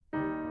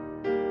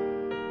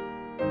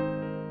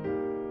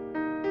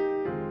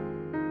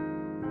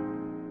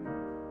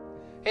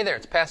Hey there,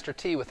 it's Pastor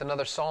T with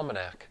another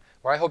Psalmanac,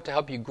 where I hope to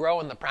help you grow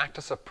in the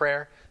practice of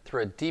prayer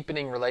through a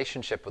deepening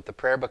relationship with the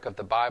prayer book of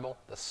the Bible,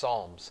 the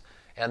Psalms.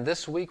 And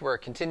this week we're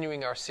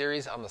continuing our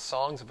series on the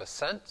Songs of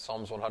Ascent,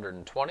 Psalms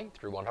 120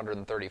 through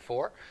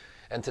 134.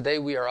 And today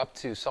we are up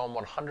to Psalm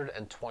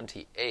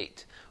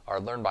 128. Our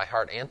Learn by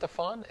Heart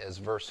antiphon is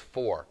verse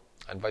 4.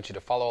 I invite you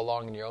to follow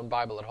along in your own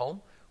Bible at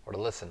home or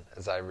to listen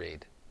as I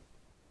read.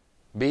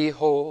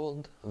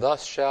 Behold,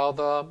 thus shall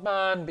the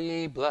man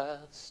be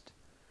blessed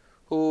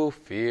who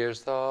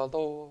fears the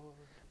Lord.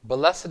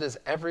 Blessed is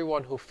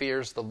everyone who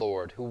fears the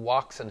Lord, who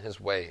walks in his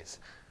ways.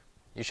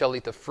 You shall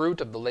eat the fruit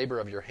of the labor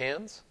of your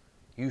hands.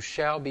 You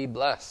shall be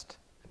blessed,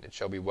 and it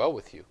shall be well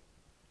with you.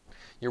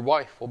 Your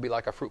wife will be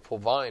like a fruitful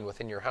vine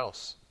within your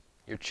house.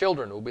 Your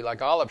children will be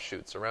like olive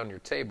shoots around your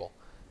table.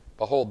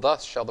 Behold,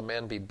 thus shall the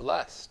man be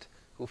blessed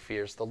who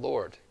fears the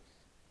Lord.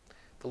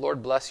 The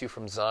Lord bless you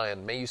from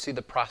Zion. May you see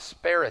the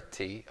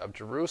prosperity of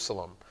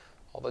Jerusalem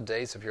all the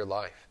days of your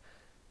life.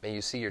 May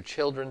you see your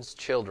children's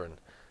children.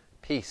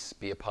 Peace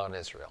be upon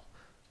Israel.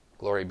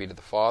 Glory be to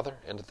the Father,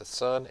 and to the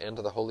Son, and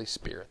to the Holy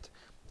Spirit,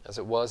 as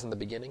it was in the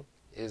beginning,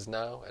 is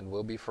now, and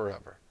will be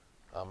forever.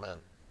 Amen.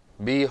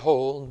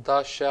 Behold,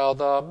 thus shall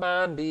the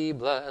man be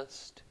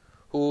blessed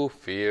who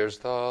fears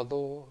the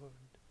Lord.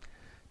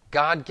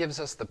 God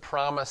gives us the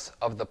promise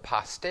of the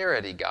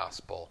posterity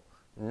gospel,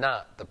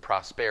 not the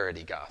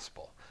prosperity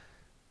gospel.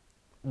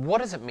 What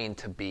does it mean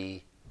to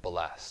be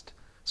blessed?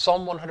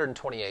 Psalm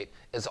 128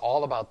 is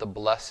all about the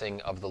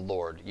blessing of the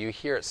Lord. You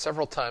hear it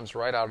several times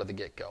right out of the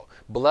get-go.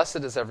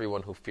 Blessed is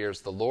everyone who fears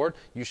the Lord.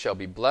 You shall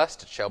be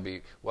blessed. It shall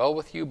be well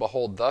with you.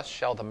 Behold, thus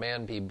shall the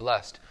man be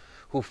blessed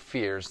who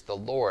fears the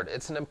Lord.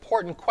 It's an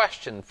important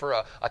question for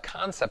a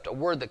concept, a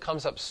word that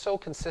comes up so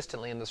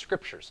consistently in the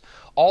Scriptures.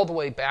 All the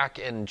way back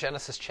in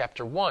Genesis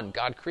chapter 1,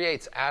 God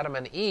creates Adam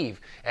and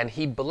Eve, and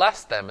He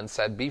blessed them and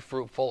said, "Be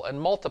fruitful and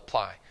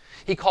multiply."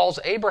 He calls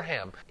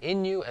Abraham,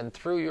 "In you and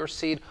through your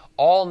seed,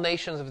 all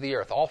nations of the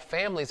earth, all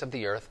families of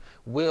the earth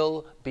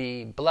will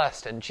be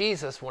blessed." And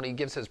Jesus, when He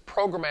gives His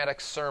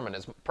programmatic sermon,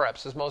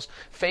 perhaps His most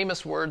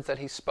famous words that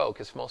He spoke,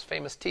 His most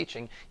famous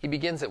teaching, He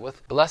begins it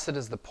with, "Blessed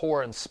is the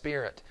poor in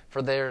spirit,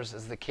 for theirs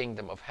is the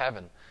kingdom of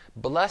heaven."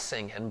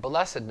 Blessing and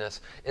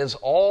blessedness is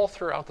all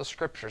throughout the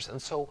Scriptures.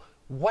 And so,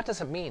 what does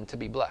it mean to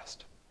be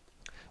blessed?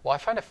 Well, I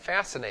find it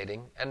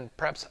fascinating and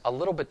perhaps a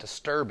little bit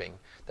disturbing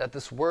that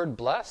this word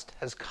blessed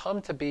has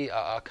come to be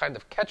a kind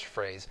of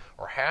catchphrase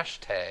or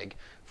hashtag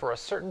for a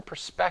certain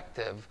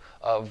perspective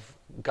of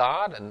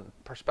God and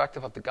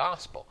perspective of the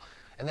gospel.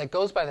 And that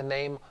goes by the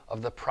name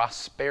of the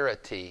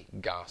prosperity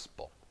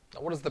gospel.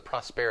 Now, what is the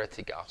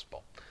prosperity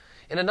gospel?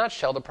 In a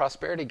nutshell, the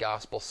prosperity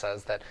gospel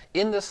says that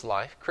in this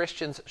life,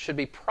 Christians should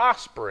be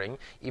prospering,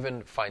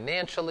 even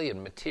financially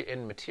and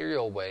in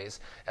material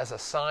ways, as a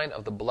sign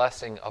of the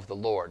blessing of the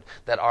Lord.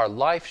 That our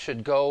life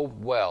should go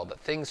well, that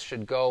things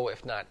should go,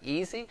 if not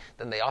easy,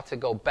 then they ought to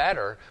go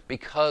better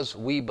because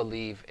we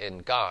believe in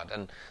God.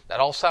 And that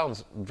all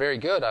sounds very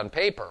good on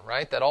paper,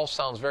 right? That all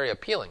sounds very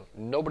appealing.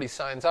 Nobody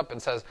signs up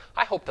and says,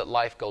 "I hope that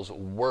life goes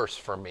worse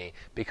for me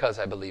because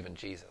I believe in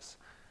Jesus."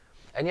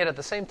 And yet at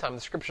the same time, the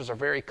Scriptures are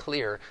very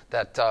clear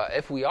that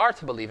if we are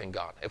to believe in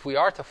God, if we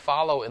are to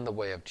follow in the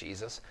way of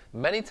Jesus,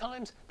 many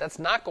times that's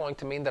not going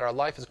to mean that our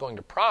life is going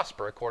to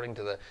prosper according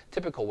to the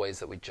typical ways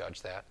that we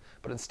judge that.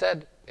 But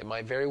instead, it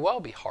might very well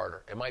be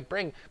harder. It might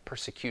bring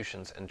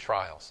persecutions and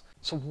trials.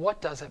 So what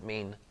does it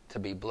mean to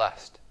be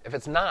blessed? If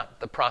it's not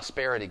the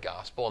prosperity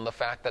gospel and the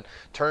fact that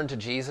turn to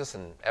Jesus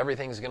and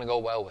everything's going to go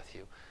well with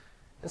you.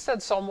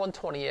 Instead, Psalm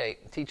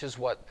 128 teaches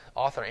what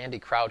author Andy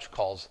Crouch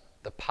calls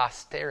the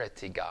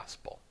posterity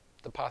gospel.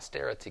 The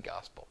posterity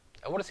gospel.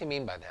 And what does he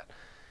mean by that?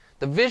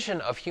 The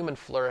vision of human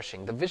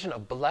flourishing, the vision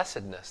of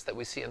blessedness that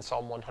we see in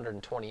Psalm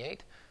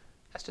 128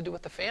 has to do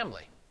with the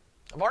family.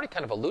 I've already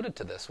kind of alluded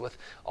to this with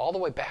all the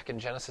way back in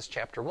Genesis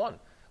chapter 1.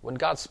 When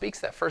God speaks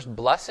that first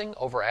blessing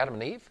over Adam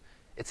and Eve,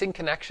 it's in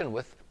connection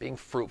with being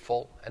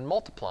fruitful and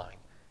multiplying.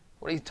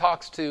 When He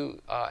talks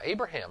to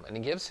Abraham and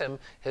He gives him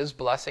his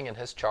blessing and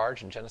his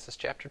charge in Genesis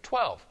chapter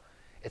 12,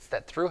 it's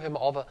that through him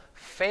all the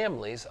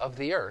families of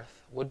the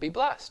earth would be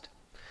blessed.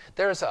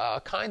 There's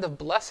a kind of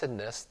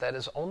blessedness that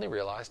is only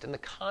realized in the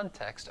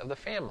context of the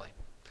family.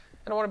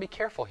 And I want to be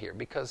careful here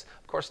because,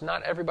 of course,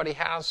 not everybody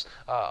has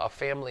a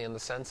family in the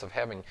sense of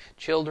having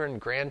children,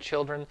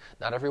 grandchildren.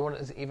 Not everyone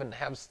even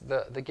has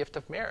the gift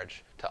of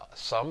marriage. To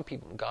some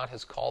people, God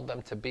has called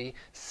them to be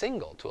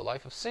single, to a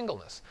life of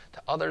singleness.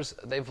 To others,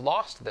 they've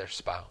lost their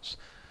spouse.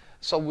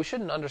 So we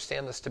shouldn't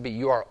understand this to be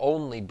you are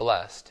only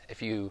blessed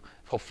if you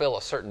fulfill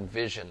a certain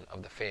vision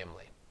of the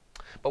family.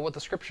 But what the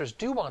Scriptures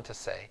do want to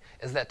say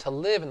is that to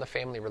live in the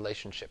family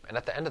relationship, and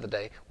at the end of the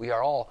day, we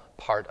are all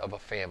part of a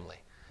family.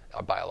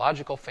 A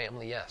biological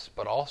family, yes,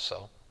 but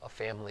also a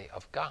family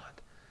of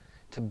God.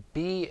 To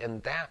be in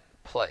that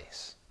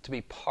place, to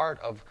be part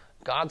of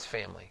God's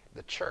family,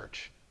 the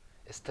church,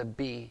 is to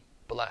be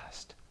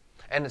blessed.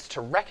 And it's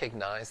to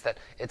recognize that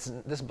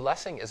this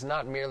blessing is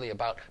not merely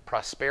about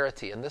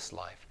prosperity in this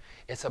life.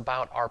 It's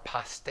about our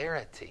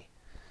posterity.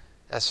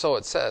 As so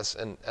it says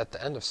at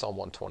the end of Psalm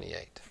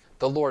 128.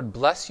 The Lord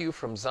bless you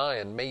from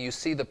Zion. May you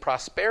see the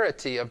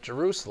prosperity of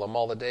Jerusalem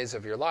all the days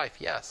of your life.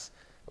 Yes.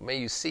 But may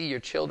you see your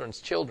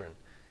children's children.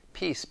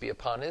 Peace be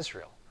upon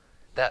Israel.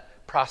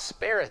 That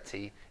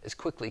prosperity is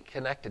quickly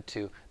connected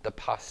to the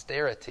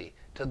posterity,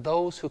 to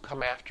those who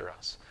come after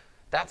us.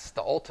 That's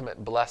the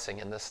ultimate blessing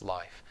in this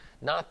life.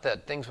 Not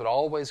that things would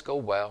always go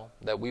well,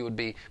 that we would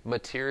be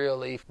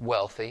materially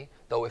wealthy,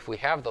 though if we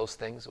have those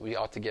things, we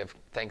ought to give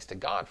thanks to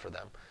God for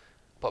them.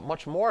 But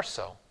much more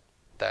so,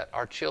 that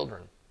our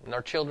children and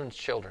our children's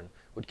children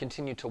would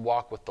continue to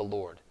walk with the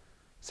Lord.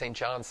 St.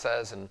 John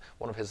says in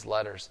one of his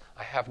letters,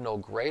 I have no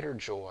greater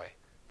joy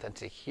than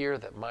to hear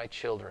that my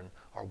children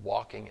are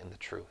walking in the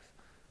truth.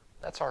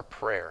 That's our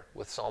prayer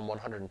with Psalm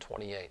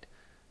 128,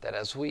 that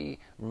as we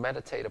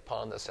meditate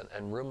upon this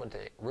and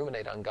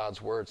ruminate on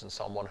God's words in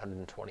Psalm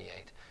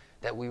 128,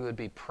 that we would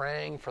be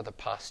praying for the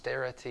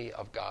posterity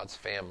of God's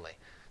family,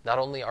 not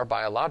only our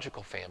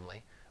biological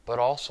family, but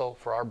also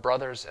for our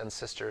brothers and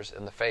sisters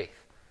in the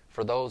faith,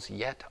 for those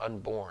yet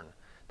unborn,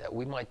 that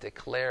we might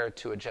declare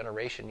to a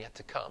generation yet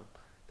to come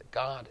that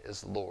God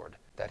is Lord,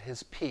 that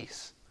his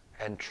peace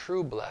and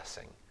true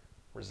blessing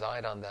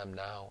reside on them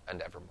now and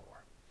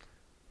evermore.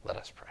 Let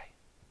us pray.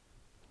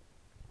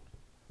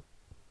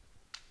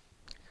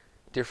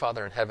 Dear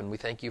Father in heaven, we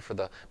thank you for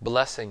the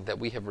blessing that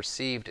we have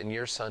received in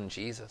your Son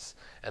Jesus,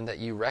 and that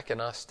you reckon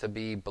us to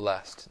be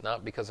blessed,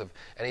 not because of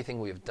anything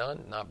we have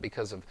done, not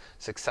because of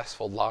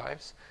successful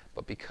lives,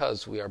 but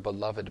because we are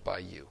beloved by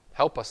you.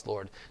 Help us,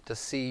 Lord, to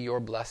see your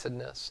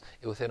blessedness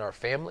within our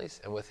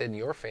families and within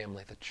your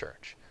family, the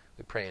church.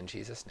 We pray in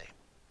Jesus' name.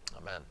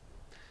 Amen.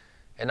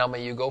 And now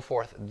may you go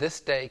forth this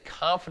day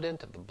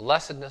confident of the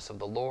blessedness of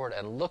the Lord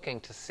and looking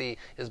to see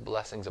his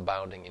blessings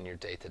abounding in your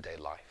day-to-day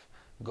life.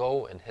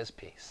 Go in his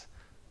peace.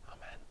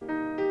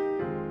 Amen.